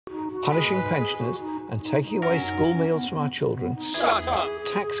punishing pensioners and taking away school meals from our children. Shut up!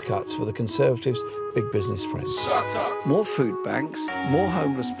 Tax cuts for the Conservatives' big business friends. Shut up! More food banks, more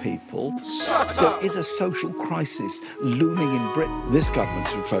homeless people. Shut up! There is a social crisis looming in Britain. This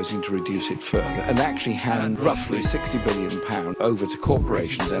government's proposing to reduce it further and actually hand roughly £60 billion over to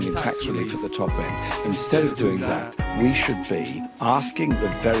corporations and in tax relief at the top end. Instead of doing that, we should be asking the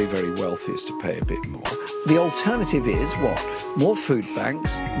very, very wealthiest to pay a bit more. The alternative is what? More food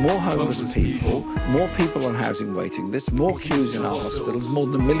banks, more homeless people, more people on housing waiting lists, more queues in our hospitals, more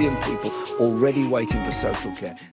than 1 million people already waiting for social care.